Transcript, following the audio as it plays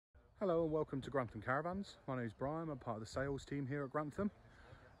Hello and welcome to Grantham Caravans. My name is Brian, I'm part of the sales team here at Grantham.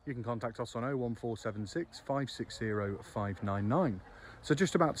 You can contact us on 01476 560 599. So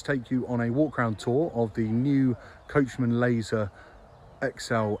just about to take you on a walk around tour of the new Coachman Laser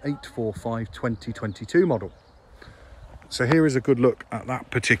Xcel 845 2022 model. So here is a good look at that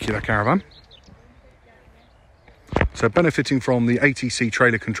particular caravan. So benefiting from the ATC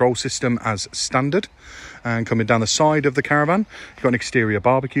trailer control system as standard, and coming down the side of the caravan, you've got an exterior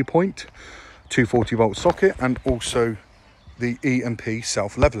barbecue point, 240 volt socket, and also the E&P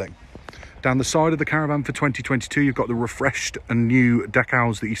self-leveling. Down the side of the caravan for 2022, you've got the refreshed and new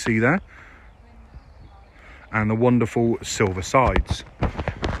decals that you see there, and the wonderful silver sides.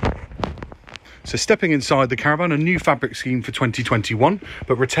 So stepping inside the caravan, a new fabric scheme for 2021,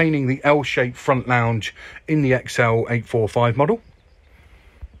 but retaining the L-shaped front lounge in the Xcel 845 model.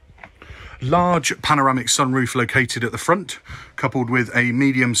 Large panoramic sunroof located at the front, coupled with a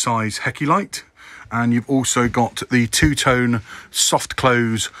medium-size Hecky light. And you've also got the two-tone soft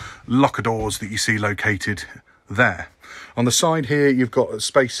close locker doors that you see located there. On the side here, you've got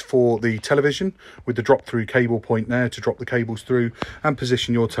space for the television with the drop-through cable point there to drop the cables through and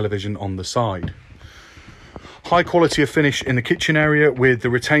position your television on the side. High quality of finish in the kitchen area with the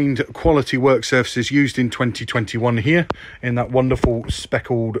retained quality work surfaces used in 2021 here in that wonderful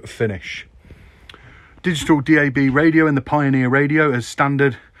speckled finish. Digital DAB radio and the Pioneer radio as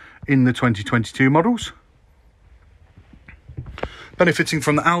standard in the 2022 models. Benefiting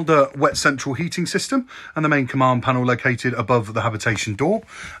from the Alder wet central heating system and the main command panel located above the habitation door,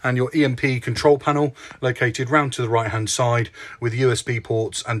 and your E&P control panel located round to the right hand side with USB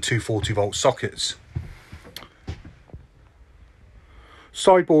ports and 240 volt sockets.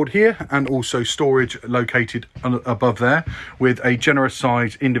 Sideboard here, and also storage located above there with a generous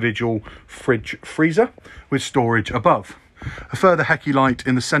size individual fridge freezer with storage above. A further Hecky light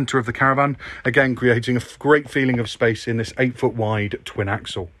in the centre of the caravan, again creating a great feeling of space in this 8-foot wide twin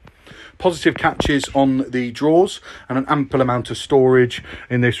axle. Positive catches on the drawers and an ample amount of storage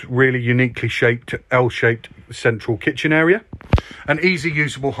in this really uniquely shaped L-shaped central kitchen area. An easy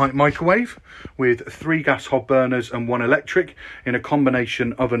usable height microwave with 3 gas hob burners and 1 electric in a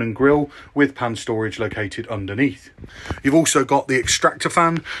combination oven and grill with pan storage located underneath. You've also got the extractor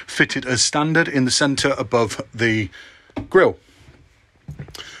fan fitted as standard in the centre above the grill.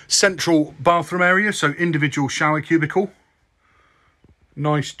 Central bathroom area, so individual shower cubicle.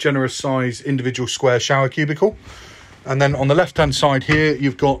 Nice generous size individual square shower cubicle. And then on the left hand side here,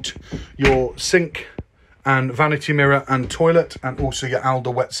 you've got your sink and vanity mirror and toilet, and also your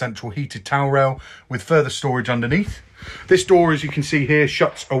Alder wet central heated towel rail with further storage underneath. This door, as you can see here,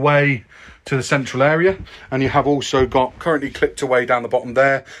 shuts away to the central area, and you have also got currently clipped away down the bottom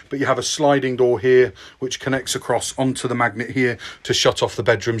there, but you have a sliding door here which connects across onto the magnet here to shut off the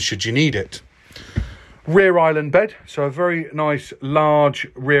bedroom should you need it. Rear island bed, so a very nice large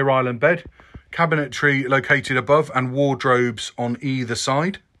rear island bed, cabinetry located above and wardrobes on either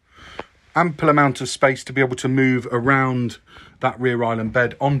side. Ample amount of space to be able to move around that rear island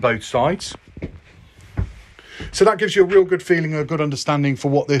bed on both sides. So that gives you a real good feeling, a good understanding for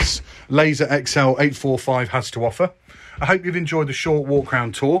what this Laser Xcel 845 has to offer. I hope you've enjoyed the short walk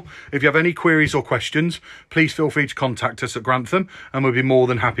around tour. If you have any queries or questions, please feel free to contact us at Grantham and we'll be more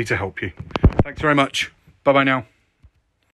than happy to help you. Thanks very much. Bye bye now.